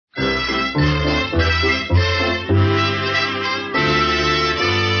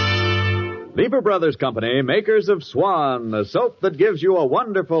Lever Brothers Company, makers of Swan, a soap that gives you a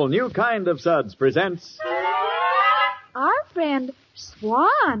wonderful new kind of suds, presents... Our friend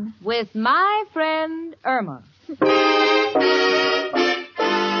Swan. With my friend Irma.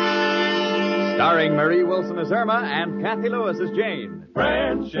 Starring Marie Wilson as Irma and Kathy Lewis as Jane.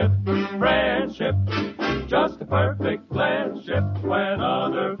 Friendship, friendship, just a perfect friendship. When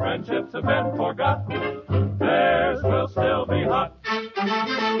other friendships have been forgot, theirs will still be hot.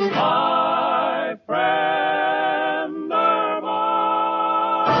 My friend Irma.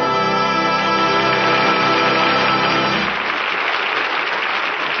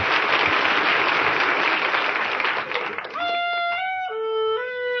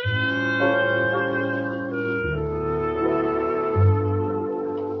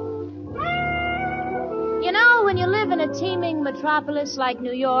 You know, when you live in a teeming metropolis like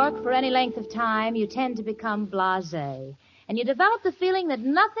New York for any length of time, you tend to become blasé. And you develop the feeling that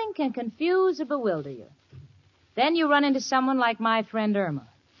nothing can confuse or bewilder you. Then you run into someone like my friend Irma.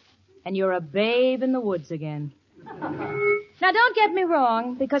 And you're a babe in the woods again. Now, don't get me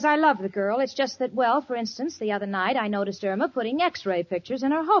wrong, because I love the girl. It's just that, well, for instance, the other night I noticed Irma putting X-ray pictures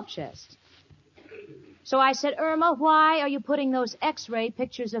in her hope chest. So I said, Irma, why are you putting those X-ray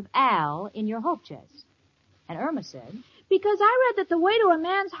pictures of Al in your hope chest? And Irma said, Because I read that the way to a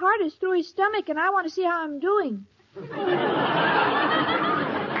man's heart is through his stomach, and I want to see how I'm doing.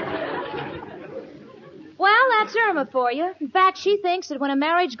 well, that's Irma for you. In fact, she thinks that when a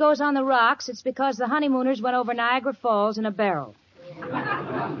marriage goes on the rocks, it's because the honeymooners went over Niagara Falls in a barrel.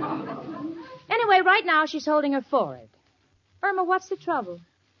 Anyway, right now she's holding her forehead. Irma, what's the trouble?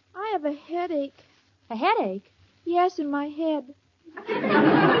 I have a headache. A headache? Yes, in my head.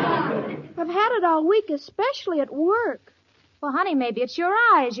 I've had it all week, especially at work. Well, honey, maybe it's your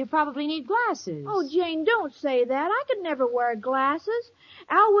eyes. You probably need glasses. Oh, Jane, don't say that. I could never wear glasses.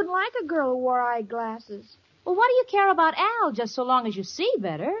 Al wouldn't like a girl who wore eyeglasses. Well, what do you care about Al, just so long as you see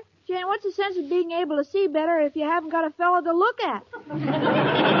better? Jane, what's the sense of being able to see better if you haven't got a fellow to look at?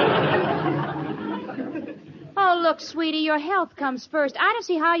 Oh, look, sweetie, your health comes first. I don't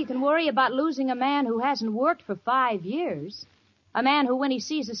see how you can worry about losing a man who hasn't worked for 5 years. A man who, when he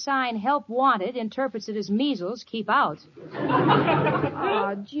sees a sign, help wanted, interprets it as measles, keep out.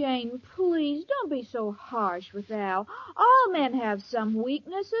 Oh, Jane, please, don't be so harsh with Al. All men have some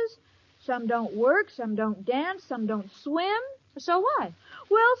weaknesses. Some don't work, some don't dance, some don't swim. So what?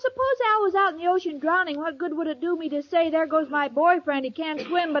 Well, suppose Al was out in the ocean drowning. What good would it do me to say, there goes my boyfriend, he can't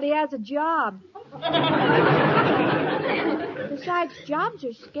swim, but he has a job? Besides, jobs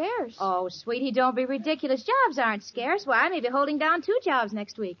are scarce. Oh, sweetie, don't be ridiculous. Jobs aren't scarce. Why, I may be holding down 2 jobs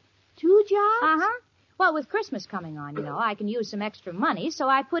next week. 2 jobs? Uh-huh. Well, with Christmas coming on, you know, I can use some extra money, so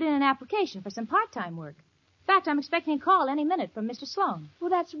I put in an application for some part-time work. In fact, I'm expecting a call any minute from Mr. Sloan. Well,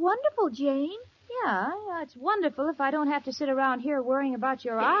 that's wonderful, Jane. Yeah, it's wonderful if I don't have to sit around here worrying about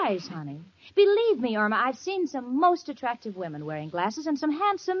your eyes, honey. Believe me, Irma, I've seen some most attractive women wearing glasses and some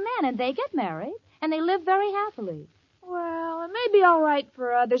handsome men, and they get married, and they live very happily. Well, it may be all right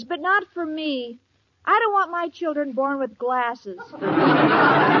for others, but not for me. I don't want my children born with glasses.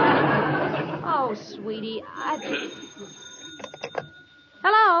 Oh, sweetie,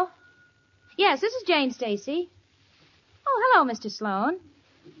 Hello? Yes, this is Jane Stacy. Oh, hello, Mr. Sloan.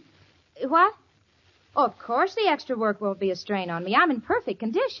 What? Oh, of course the extra work won't be a strain on me. I'm in perfect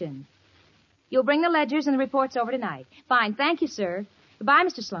condition. You'll bring the ledgers and the reports over tonight. Fine, thank you, sir. Goodbye,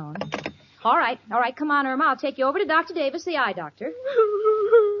 Mr. Sloan. All right, come on, Irma. I'll take you over to Dr. Davis, the eye doctor. No,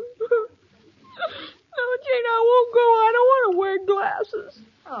 Jane, I won't go. I don't want to wear glasses.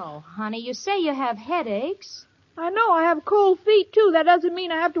 Oh, honey, you say you have headaches. I know. I have cold feet, too. That doesn't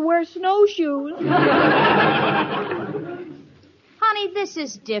mean I have to wear snowshoes. Honey, this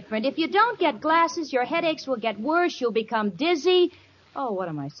is different. If you don't get glasses, your headaches will get worse. You'll become dizzy. Oh, what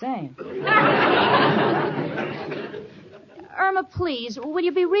am I saying? Irma, please, will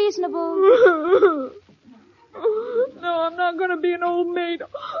you be reasonable? No, I'm not going to be an old maid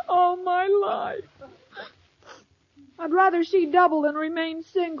all my life. I'd rather see double than remain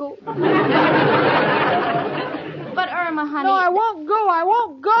single. But Irma, honey... No, I won't go. I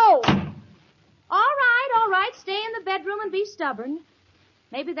won't go. All right. Stay in the bedroom and be stubborn.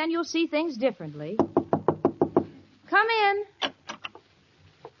 Maybe then you'll see things differently. Come in.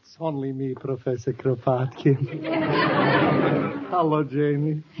 It's only me, Professor Kropotkin. Hello,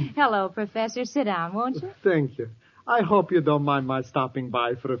 Janie. Hello, Professor. Sit down, won't you? Thank you. I hope you don't mind my stopping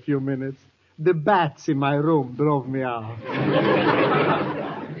by for a few minutes. The bats in my room drove me out.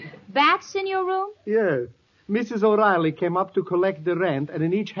 Bats in your room? Yes. Mrs. O'Reilly came up to collect the rent, and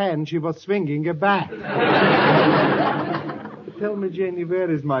in each hand she was swinging a bat. Tell me, Janie, where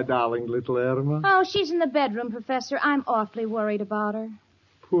is my darling little Irma? Oh, she's in the bedroom, Professor. I'm awfully worried about her.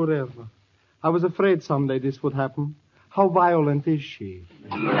 Poor Irma. I was afraid someday this would happen. How violent is she?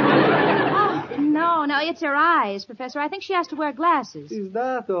 Oh, no, it's her eyes, Professor. I think she has to wear glasses. Is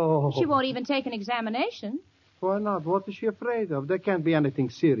that all? She won't even take an examination. Why not? What is she afraid of? There can't be anything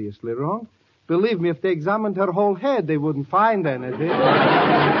seriously wrong. Believe me, if they examined her whole head, they wouldn't find anything.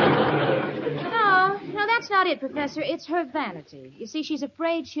 No, that's not it, Professor. It's her vanity. You see, she's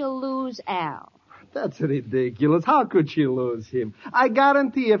afraid she'll lose Al. That's ridiculous. How could she lose him? I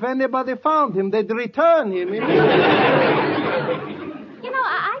guarantee if anybody found him, they'd return him immediately.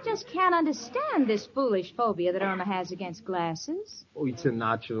 I just can't understand this foolish phobia that Irma has against glasses. Oh, it's a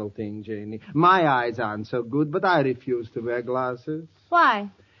natural thing, Janie. My eyes aren't so good, but I refuse to wear glasses. Why?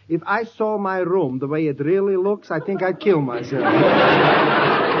 If I saw my room the way it really looks, I think I'd kill myself.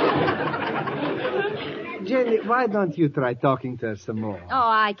 Jenny, why don't you try talking to her some more? Oh,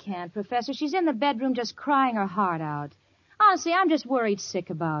 I can't, Professor. She's in the bedroom just crying her heart out. Honestly, I'm just worried sick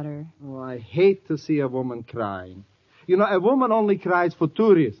about her. Oh, I hate to see a woman crying. A woman only cries for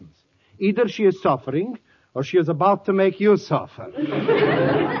two reasons. Either she is suffering, or she is about to make you suffer.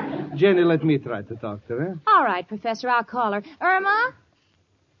 Jenny, let me try to talk to her. All right, Professor, I'll call her. Irma?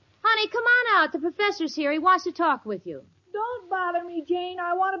 Honey, come on out. The professor's here. He wants to talk with you. Don't bother me, Jane.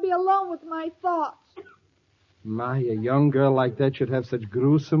 I want to be alone with my thoughts. My, a young girl like that should have such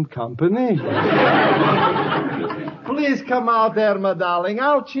gruesome company. Please come out there, my darling.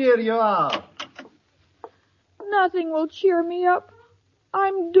 I'll cheer you up. Nothing will cheer me up.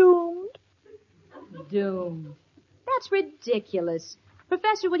 I'm doomed. Doomed. That's ridiculous.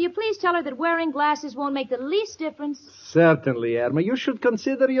 Professor, will you please tell her that wearing glasses won't make the least difference? Certainly, Irma. You should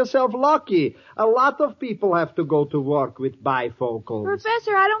consider yourself lucky. A lot of people have to go to work with bifocals.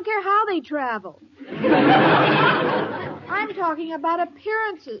 Professor, I don't care how they travel. I'm talking about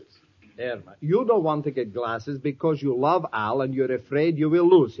appearances. Irma, you don't want to get glasses because you love Al and you're afraid you will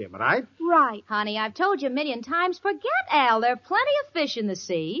lose him, right? Right. Honey, I've told you a million times, forget Al. There are plenty of fish in the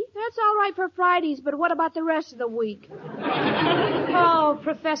sea. That's all right for Fridays, but what about the rest of the week? Oh,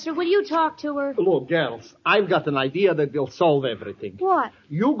 Professor, will you talk to her? Look, girls, I've got an idea that will solve everything. What?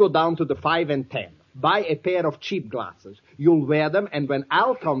 You go down to the 5 and 10. Buy a pair of cheap glasses. You'll wear them, and when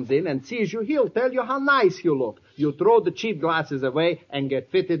Al comes in and sees you, he'll tell you how nice you look. You throw the cheap glasses away and get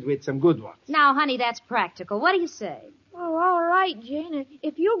fitted with some good ones. Now, honey, that's practical. What do you say? Oh, all right, Jane.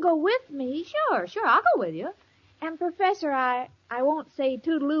 If you'll go with me. Sure, I'll go with you. And, Professor, I won't say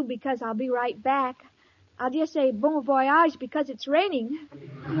toodaloo because I'll be right back. I'll just say bon voyage because it's raining.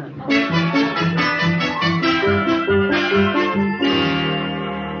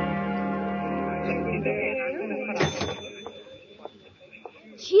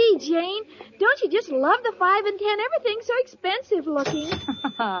 Gee, Jane, don't you just love the 5 and 10? Everything's so expensive looking.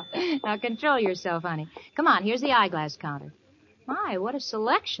 Now, control yourself, honey. Come on, here's the eyeglass counter. My, what a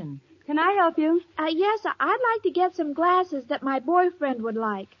selection. Can I help you? Yes, I'd like to get some glasses that my boyfriend would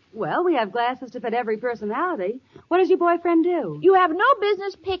like. Well, we have glasses to fit every personality. What does your boyfriend do? You have no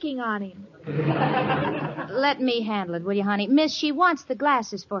business picking on him. Let me handle it, will you, honey? Miss, she wants the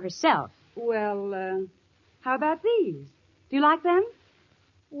glasses for herself. Well, how about these? Do you like them?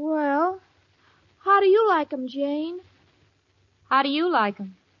 Well, how do you like 'em, Jane? How do you like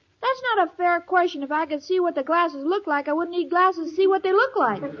 'em? That's not a fair question. If I could see what the glasses look like, I wouldn't need glasses to see what they look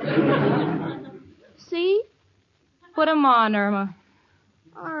like. See? Put 'em on, Irma.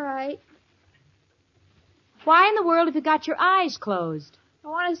 All right. Why in the world have you got your eyes closed? I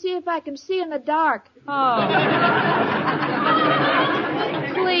want to see if I can see in the dark. Oh.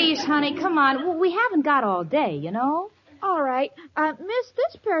 Please, honey, come on. We haven't got all day, you know. All right. Miss,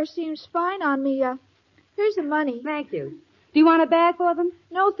 this pair seems fine on me. Here's the money. Thank you. Do you want a bag for them?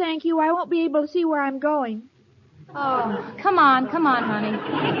 No, thank you. I won't be able to see where I'm going. Oh, come on, honey.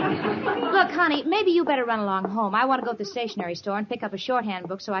 Look, honey, maybe you better run along home. I want to go to the stationery store and pick up a shorthand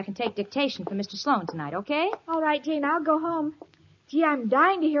book so I can take dictation for Mr. Sloan tonight, okay? All right, Jane, I'll go home. Gee, I'm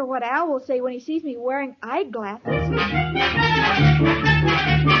dying to hear what Al will say when he sees me wearing eyeglasses.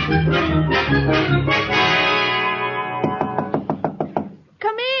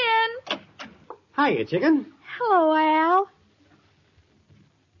 Come in. Hiya, chicken. Hello, Al.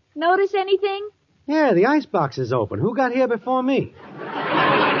 Notice anything? Yeah, the icebox is open. Who got here before me? No,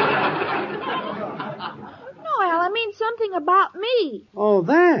 Al, I mean something about me. Oh,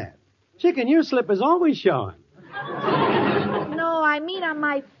 that. Chicken, your slip is always showing. No, I mean on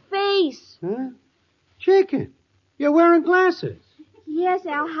my face. Huh? Chicken, you're wearing glasses. Yes,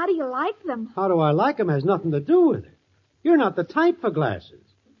 Al, how do you like them? How do I like them has nothing to do with it. You're not the type for glasses.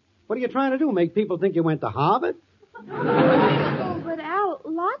 What are you trying to do, make people think you went to Harvard? Oh, but Al,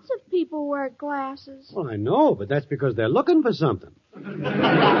 lots of people wear glasses. Well, I know, but that's because they're looking for something. You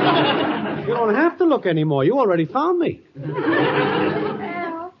don't have to look anymore. You already found me.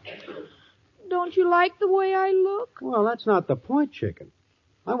 Al, don't you like the way I look? Well, that's not the point, Chicken.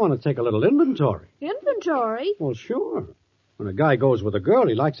 I want to take a little inventory. Inventory? Well, sure. When a guy goes with a girl,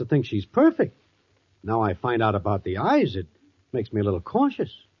 he likes to think she's perfect. Now I find out about the eyes, it makes me a little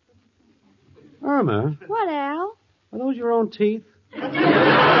cautious. Irma, What, Al? are those your own teeth?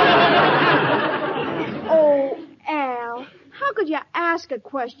 Oh, Al, how could you ask a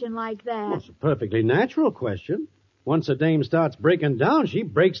question like Well, that? it's a perfectly natural question. Once a dame starts breaking down, she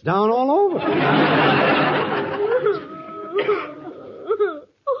breaks down all over.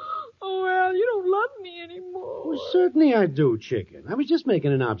 Oh, Al, you don't love me anymore. Well, certainly I do, Chicken. I was just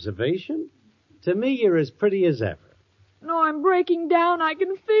making an observation. To me, you're as pretty as ever. No, I'm breaking down. I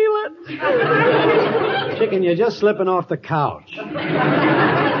can feel it. Chicken, you're just slipping off the couch.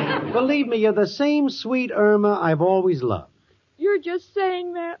 Believe me, you're the same sweet Irma I've always loved. You're just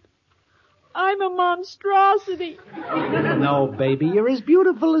saying that. I'm a monstrosity. No, baby, you're as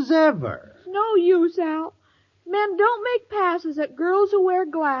beautiful as ever. No use, Al. Men don't make passes at girls who wear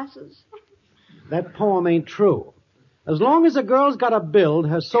glasses. That poem ain't true. As long as a girl's got a build,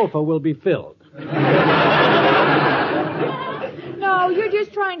 her sofa will be filled. No, you're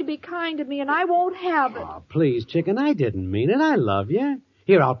just trying to be kind to me, and I won't have it. Oh, please, Chicken, I didn't mean it. I love you.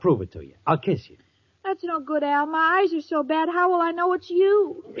 Here, I'll prove it to you. I'll kiss you. That's no good, Al. My eyes are so bad. How will I know it's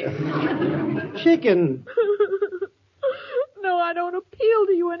you? Chicken. No, I don't appeal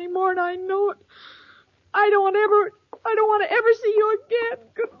to you anymore, and I know it. I don't want to ever see you again.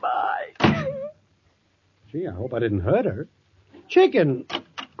 Goodbye. Gee, I hope I didn't hurt her. Chicken. Oh,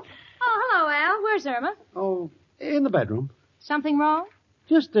 hello, Al. Where's Irma? Oh, in the bedroom. Something wrong?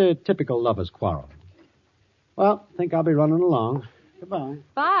 Just a typical lover's quarrel. Well, think I'll be running along. Goodbye.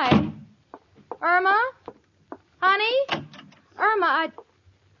 Bye. Irma? Honey?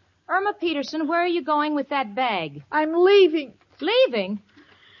 Irma Peterson, where are you going with that bag? I'm leaving. Leaving?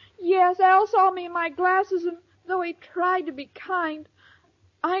 Yes, Al saw me in my glasses, and though he tried to be kind,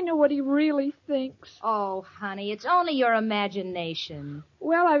 I know what he really thinks. Oh, honey, it's only your imagination.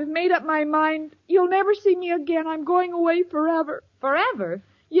 Well, I've made up my mind. You'll never see me again. I'm going away forever. Forever?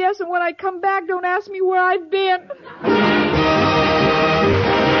 Yes, and when I come back, don't ask me where I've been.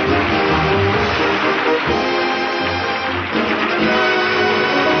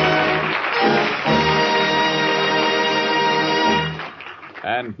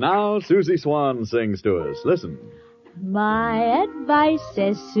 And now Susie Swan sings to us. Listen. My advice,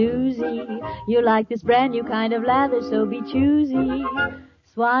 says Susie, you like this brand new kind of lather, so be choosy.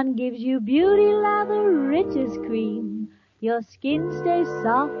 Swan gives you beauty lather, rich as cream. Your skin stays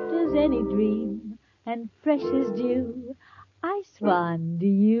soft as any dream, and fresh as dew. I swan, do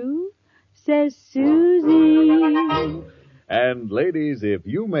you? Says Susie. And ladies, if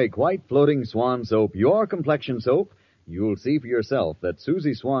you make white floating Swan soap your complexion soap, you'll see for yourself that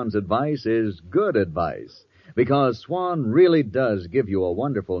Susie Swan's advice is good advice. Because Swan really does give you a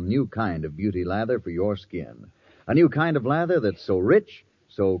wonderful new kind of beauty lather for your skin. A new kind of lather that's so rich,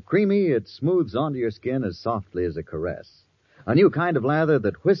 so creamy, it smooths onto your skin as softly as a caress. A new kind of lather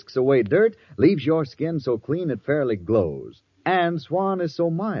that whisks away dirt, leaves your skin so clean it fairly glows. And Swan is so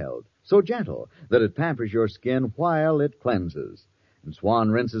mild, so gentle, that it pampers your skin while it cleanses. And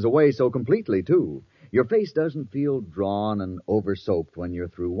Swan rinses away so completely, too. Your face doesn't feel drawn and over-soaped when you're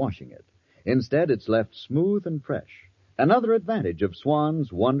through washing it. Instead, it's left smooth and fresh. Another advantage of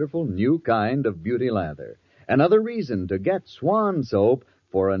Swan's wonderful new kind of beauty lather. Another reason to get Swan soap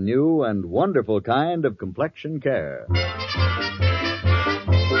for a new and wonderful kind of complexion care.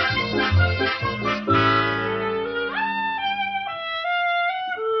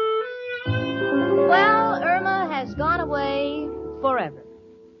 Well, Irma has gone away forever.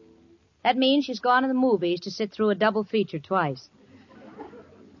 That means she's gone to the movies to sit through a double feature twice.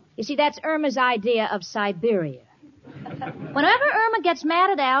 You see, that's Irma's idea of Siberia. Whenever Irma gets mad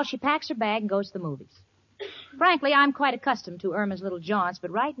at Al, she packs her bag and goes to the movies. Frankly, I'm quite accustomed to Irma's little jaunts,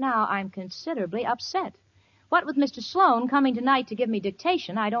 but right now I'm considerably upset. What with Mr. Sloan coming tonight to give me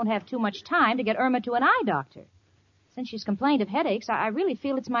dictation, I don't have too much time to get Irma to an eye doctor. Since she's complained of headaches, I really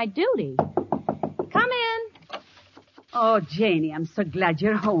feel it's my duty. Come in. Oh, Janie, I'm so glad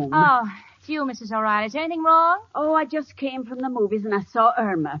you're home. Oh, it's you, Mrs. O'Reilly. Is there anything wrong? Oh, I just came from the movies and I saw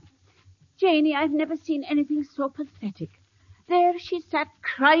Irma. Janie, I've never seen anything so pathetic. There she sat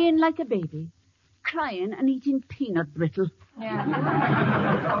crying like a baby. Crying and eating peanut brittle.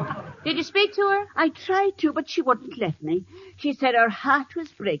 Yeah. Did you speak to her? I tried to, but she wouldn't let me. She said her heart was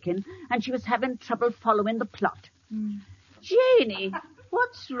breaking and she was having trouble following the plot. Janie,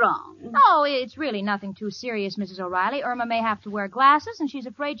 what's wrong? Oh, it's really nothing too serious, Mrs. O'Reilly. Irma may have to wear glasses, and she's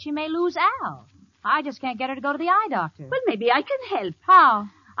afraid she may lose Al. I just can't get her to go to the eye doctor. Well, maybe I can help. How?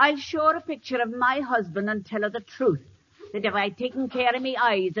 I'll show her a picture of my husband and tell her the truth. That if I'd taken care of me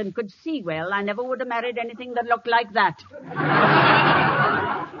eyes and could see well, I never would have married anything that looked like that.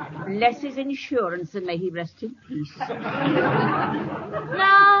 Bless his insurance and may he rest in peace.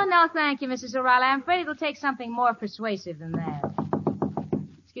 No, thank you, Mrs. O'Reilly. I'm afraid it'll take something more persuasive than that.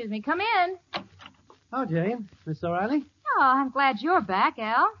 Excuse me, come in. Oh, Jane. Miss O'Reilly? Oh, I'm glad you're back,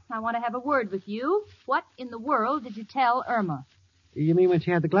 Al. I want to have a word with you. What in the world did you tell Irma? You mean when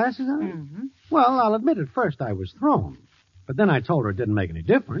she had the glasses on? Mm-hmm. Well, I'll admit at first I was thrown. But then I told her it didn't make any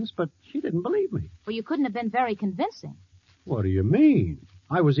difference, but she didn't believe me. Well, you couldn't have been very convincing. What do you mean?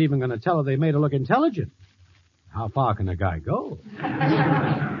 I was even going to tell her they made her look intelligent. How far can a guy go?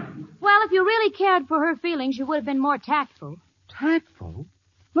 Well, if you really cared for her feelings, you would have been more tactful. Tactful?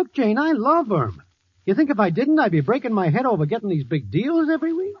 Look, Jane, I love Irma. You think if I didn't, I'd be breaking my head over getting these big deals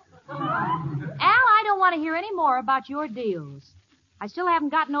every week? Al, I don't want to hear any more about your deals. I still haven't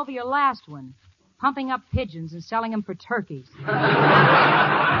gotten over your last one. Pumping up pigeons and selling them for turkeys.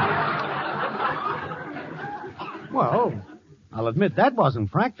 Well, I'll admit that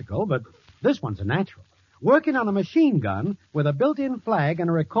wasn't practical, but this one's a natural. Working on a machine gun with a built-in flag and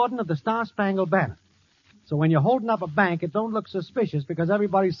a recording of the Star-Spangled Banner. So when you're holding up a bank, it don't look suspicious because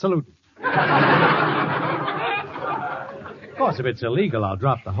everybody's saluting. Of course, if it's illegal, I'll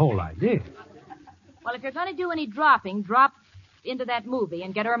drop the whole idea. Well, if you're going to do any dropping, drop into that movie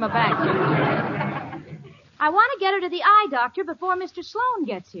and get Irma back. I want to get her to the eye doctor before Mr. Sloan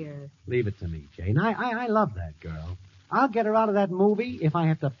gets here. Leave it to me, Jane. I love that girl. I'll get her out of that movie if I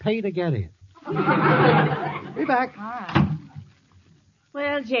have to pay to get in. Be back. All right.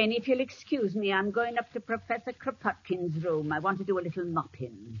 Well, Janie, if you'll excuse me, I'm going up to Professor Kropotkin's room. I want to do a little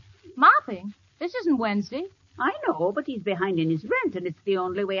mopping. Mopping? This isn't Wednesday. I know, but he's behind in his rent, and it's the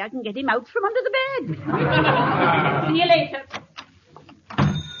only way I can get him out from under the bed. See you later.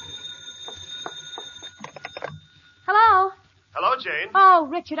 Hello? Hello, Jane. Oh,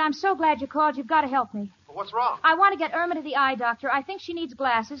 Richard, I'm so glad you called. You've got to help me. What's wrong? I want to get Irma to the eye doctor. I think she needs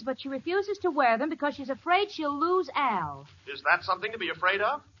glasses, but she refuses to wear them because she's afraid she'll lose Al. Is that something to be afraid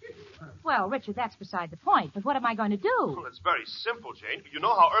of? Well, Richard, that's beside the point. But what am I going to do? Well, it's very simple, Jane. You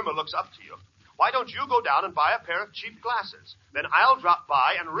know how Irma looks up to you. Why don't you go down and buy a pair of cheap glasses? Then I'll drop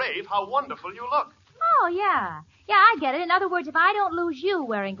by and rave how wonderful you look. Oh, yeah. Yeah, I get it. In other words, if I don't lose you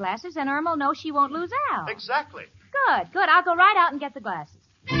wearing glasses, then Irma will know she won't lose Al. Exactly. Good. I'll go right out and get the glasses.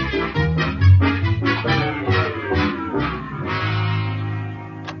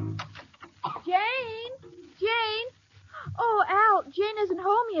 Jane. Oh, Al, Jane isn't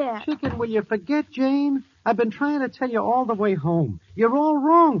home yet. Chicken, will you forget, Jane? I've been trying to tell you all the way home. You're all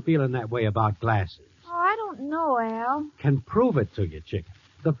wrong feeling that way about glasses. Oh, I don't know, Al. Can prove it to you, Chicken.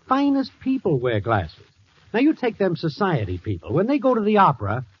 The finest people wear glasses. Now, you take them society people. When they go to the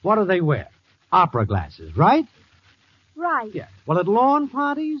opera, what do they wear? Opera glasses, right? Right. Yeah. Well, at lawn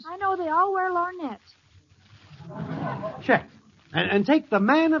parties? I know they all wear lorgnettes. Check. And take the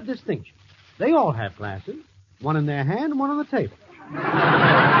man of distinction. They all have glasses. One in their hand and one on the table. But, Al,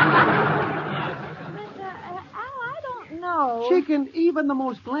 I don't know. Chicken, even the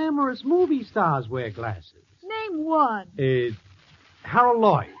most glamorous movie stars wear glasses. Name one. Harold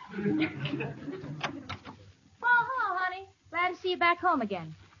Lloyd. Oh, hello, honey. Glad to see you back home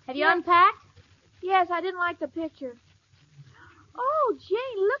again. Have you unpacked? Yes, I didn't like the picture. Oh,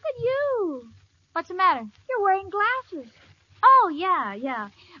 Jane, look at you. What's the matter? You're wearing glasses. Oh, yeah.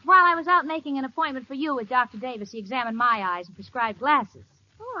 While I was out making an appointment for you with Dr. Davis, he examined my eyes and prescribed glasses.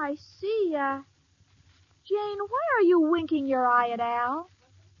 Oh, I see. Jane, why are you winking your eye at Al?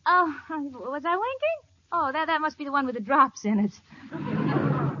 Oh, was I winking? Oh, that must be the one with the drops in it.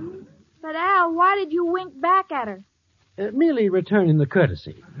 But, Al, why did you wink back at her? Merely returning the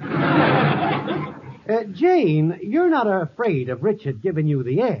courtesy. Jane, you're not afraid of Richard giving you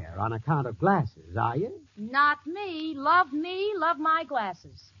the air on account of glasses, are you? Not me, love my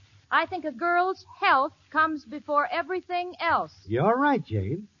glasses. I think a girl's health comes before everything else. You're right,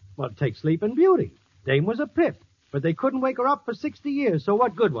 Jane. Well, take Sleeping Beauty. Dame was a pip, but they couldn't wake her up for 60 years, so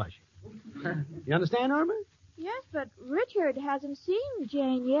what good was she? You understand, Irma? Yes, but Richard hasn't seen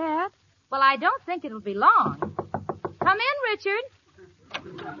Jane yet. Well, I don't think it'll be long. Come in, Richard.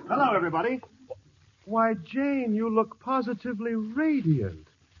 Hello, everybody. Why, Jane, you look positively radiant.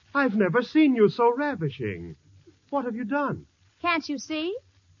 I've never seen you so ravishing. What have you done? Can't you see?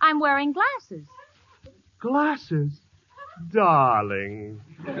 I'm wearing glasses. Glasses? Darling.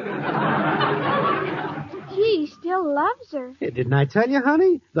 Gee, still Al loves her. Hey, didn't I tell you,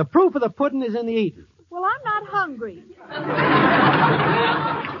 honey? The proof of the pudding is in the eating. Well, I'm not hungry. But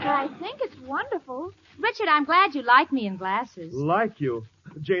I think it's wonderful. Richard, I'm glad you like me in glasses. Like you.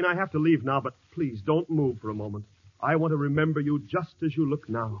 Jane, I have to leave now, but please don't move for a moment. I want to remember you just as you look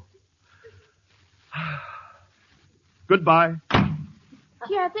now. Goodbye.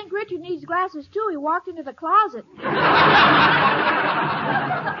 Gee, I think Richard needs glasses, too. He walked into the closet.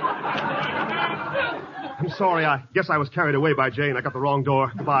 I'm sorry. I guess I was carried away by Jane. I got the wrong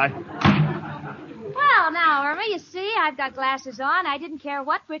door. Goodbye. Well, now, Irma, you see, I've got glasses on. I didn't care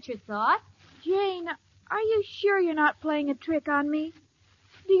what Richard thought. Jane, are you sure you're not playing a trick on me?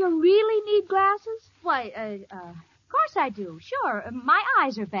 Do you really need glasses? Why, of course I do. Sure. My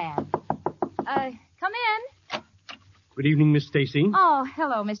eyes are bad. Come in. Good evening, Miss Stacy. Oh,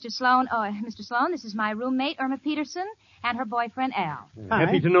 hello, Mr. Sloan. Oh, Mr. Sloan, this is my roommate, Irma Peterson, and her boyfriend, Al.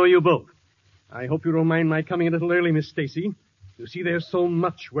 Happy to know you both. I hope you don't mind my coming a little early, Miss Stacy. You see, there's so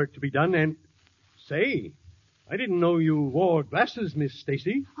much work to be done, and... Say, I didn't know you wore glasses, Miss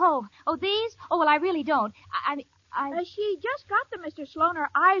Stacy. Oh, these? Oh, well, I really don't. She just got them, Mr. Sloan. Her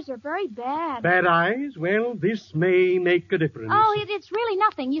eyes are very bad. Bad eyes? Well, this may make a difference. Oh, it's really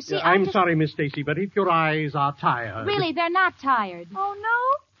nothing. You see, I'm sorry, Miss Stacy, but if your eyes are tired... Really, they're not tired. Oh,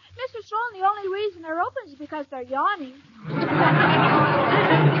 no? Mr. Sloan, the only reason they're open is because they're yawning.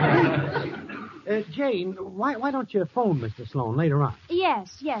 Jane, why don't you phone Mr. Sloan later on?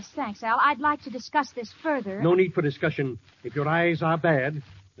 Yes, thanks, Al. I'd like to discuss this further. No need for discussion. If your eyes are bad,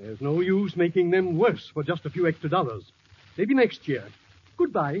 there's no use making them worse for just a few extra dollars. Maybe next year.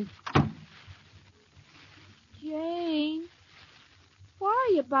 Goodbye. Jane, why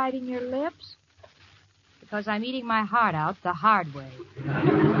are you biting your lips? Because I'm eating my heart out the hard way.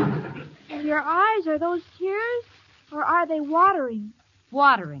 And your eyes, are those tears? Or are they watering?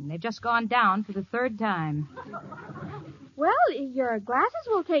 Watering. They've just gone down for the third time. Well, your glasses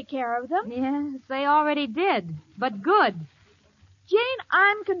will take care of them. Yes, they already did. But good. Jane,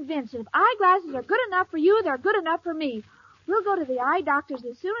 I'm convinced that if eyeglasses are good enough for you, they're good enough for me. We'll go to the eye doctor's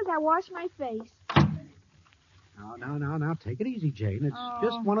as soon as I wash my face. Now, take it easy, Jane. It's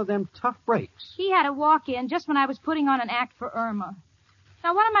just one of them tough breaks. He had a walk-in just when I was putting on an act for Irma.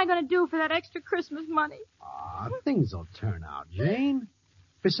 Now, what am I going to do for that extra Christmas money? Things will turn out, Jane.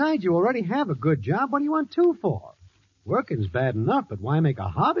 Besides, you already have a good job. What do you want two for? Working's bad enough, but why make a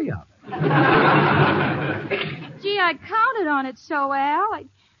hobby of it? Gee, I counted on it so, Al.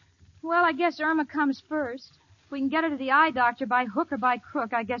 I guess Irma comes first. If we can get her to the eye doctor by hook or by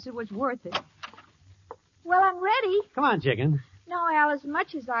crook, I guess it was worth it. Well, I'm ready. Come on, chicken. No, Al, as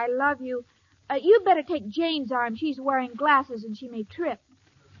much as I love you, you'd better take Jane's arm. She's wearing glasses and she may trip.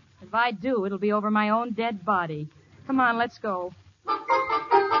 If I do, it'll be over my own dead body. Come on, let's go.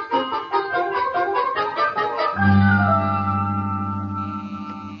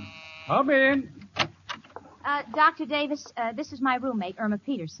 Come in. Dr. Davis, this is my roommate, Irma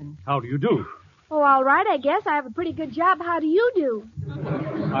Peterson. How do you do? Oh, all right, I guess. I have a pretty good job. How do you do?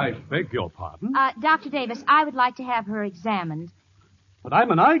 I beg your pardon? Dr. Davis, I would like to have her examined. But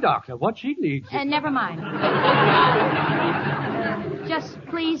I'm an eye doctor. What she needs is... Never mind. Just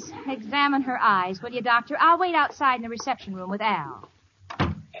please examine her eyes, will you, Doctor? I'll wait outside in the reception room with Al.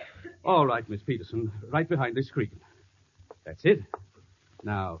 All right, Miss Peterson. Right behind this screen. That's it.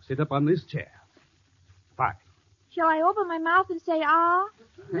 Now, sit up on this chair. Fine. Shall I open my mouth and say, ah?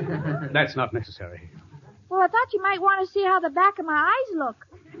 That's not necessary. Well, I thought you might want to see how the back of my eyes look.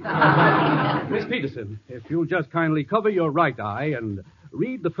 Miss Peterson, if you'll just kindly cover your right eye and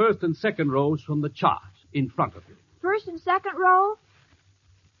read the first and second rows from the chart in front of you. First and second row?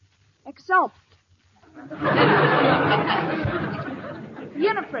 Exult.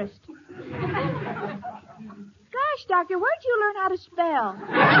 Unifrist. Gosh, Doctor, where'd you learn how to spell?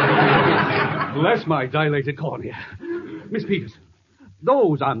 Bless my dilated cornea. Miss Peterson,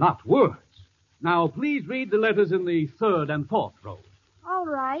 those are not words. Now, please read the letters in the third and fourth rows. All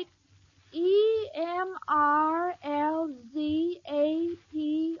right. E-M-R-L-Z-A-P-O.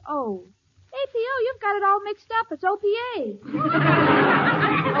 APO, you've got it all mixed up. It's OPA.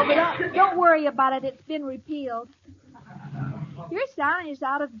 Oh, but don't worry about it. It's been repealed. Your sign is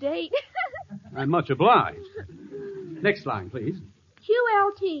out of date. I'm much obliged. Next line, please.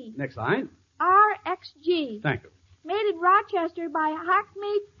 QLT. Next line. RXG. Thank you. Made in Rochester by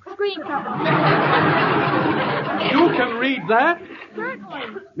Hackney Screen Company. You can read that?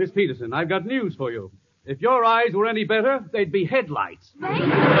 Certainly. Miss Peterson, I've got news for you. If your eyes were any better, they'd be headlights. Thank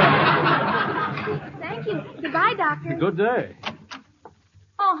you. Thank you. Goodbye, Doctor. Good day.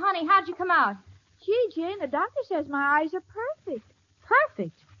 Oh, honey, how'd you come out? Gee, Jane, the doctor says my eyes are perfect.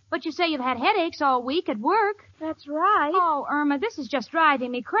 Perfect? But you say you've had headaches all week at work. That's right. Oh, Irma, this is just driving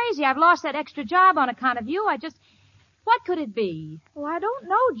me crazy. I've lost that extra job on account of you. What could it be? Well, I don't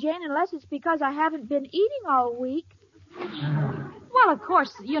know, Jane, unless it's because I haven't been eating all week. Well, of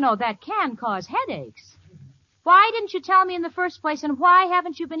course, that can cause headaches. Why didn't you tell me in the first place, and why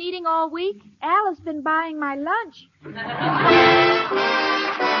haven't you been eating all week? Al has been buying my lunch.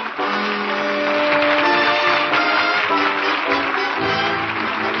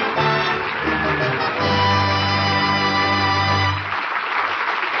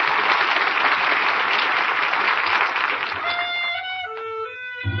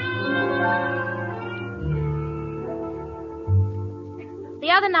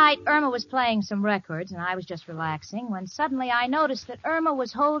 The other night, Irma was playing some records, and I was just relaxing, when suddenly I noticed that Irma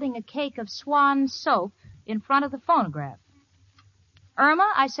was holding a cake of Swan soap in front of the phonograph.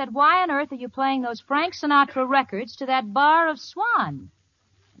 Irma, I said, why on earth are you playing those Frank Sinatra records to that bar of Swan?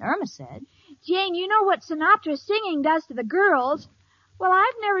 And Irma said, Jane, you know what Sinatra singing does to the girls. Well,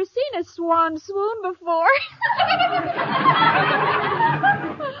 I've never seen a swan swoon before.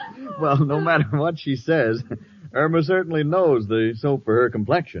 Well, no matter what she says, Irma certainly knows the soap for her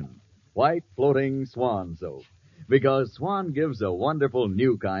complexion. White floating Swan soap. Because Swan gives a wonderful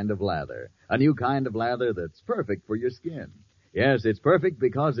new kind of lather. A new kind of lather that's perfect for your skin. Yes, it's perfect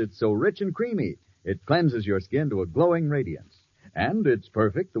because it's so rich and creamy. It cleanses your skin to a glowing radiance. And it's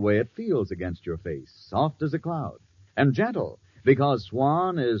perfect the way it feels against your face, soft as a cloud. And gentle, because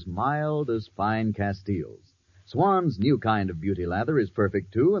Swan is mild as fine Castiles. Swan's new kind of beauty lather is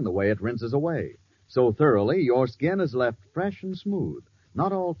perfect, too, in the way it rinses away. So thoroughly, your skin is left fresh and smooth,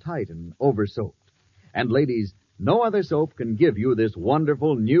 not all tight and over-soaked. And ladies, no other soap can give you this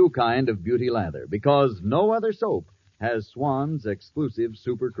wonderful new kind of beauty lather, because no other soap has Swan's exclusive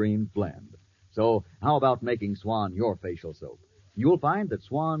Super Cream blend. So how about making Swan your facial soap? You'll find that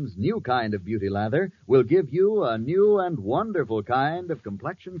Swan's new kind of beauty lather will give you a new and wonderful kind of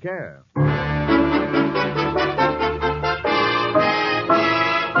complexion care.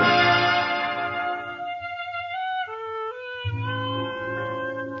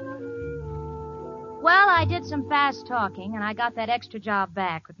 well, I did some fast talking, and I got that extra job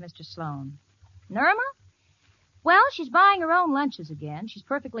back with Mr. Sloan. And Irma? Well, she's buying her own lunches again. She's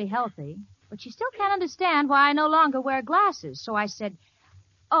perfectly healthy. But she still can't understand why I no longer wear glasses. So I said,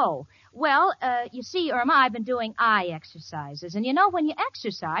 you see, Irma, I've been doing eye exercises. And when you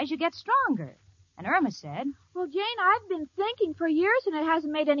exercise, you get stronger. And Irma said, well, Jane, I've been thinking for years, and it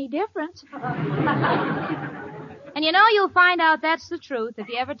hasn't made any difference. And you'll find out that's the truth if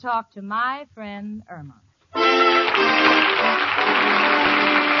you ever talk to my friend Irma.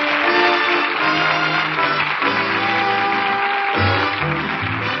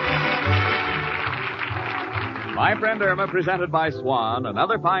 My Friend Irma, presented by Swan,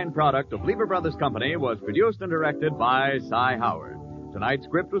 another fine product of Lever Brothers Company, was produced and directed by Cy Howard. Tonight's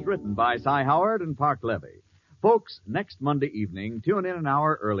script was written by Cy Howard and Park Levy. Folks, next Monday evening, tune in an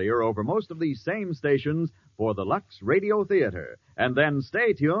hour earlier over most of these same stations for the Lux Radio Theater. And then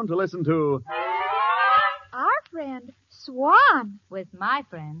stay tuned to listen to Our Friend Swan with my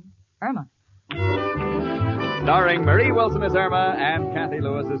friend Irma. Starring Marie Wilson as Irma and Kathy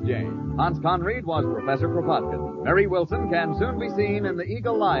Lewis as Jane. Hans Conried was Professor Kropotkin. Mary Wilson can soon be seen in the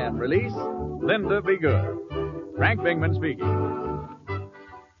Eagle Lion release, Linda Be Good. Frank Bingman speaking.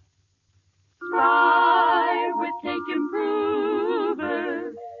 Spry with Cake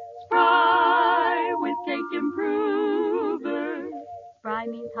Improver. Spry with Cake Improver. Spry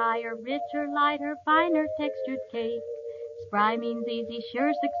means higher, richer, lighter, finer textured cake. Spry means easy,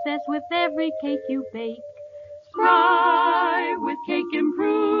 sure success with every cake you bake. Spry with Cake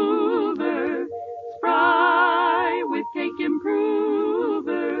Improver. Spry with Cake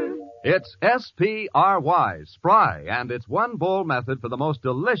Improver. It's S-P-R-Y, Spry, and it's one bowl method for the most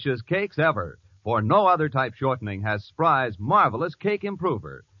delicious cakes ever. For no other type shortening has Spry's marvelous Cake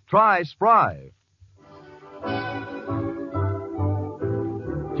Improver. Try Spry.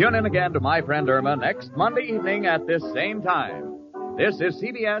 Tune in again to My Friend Irma next Monday evening at this same time. This is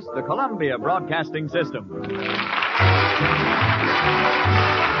CBS, the Columbia Broadcasting System.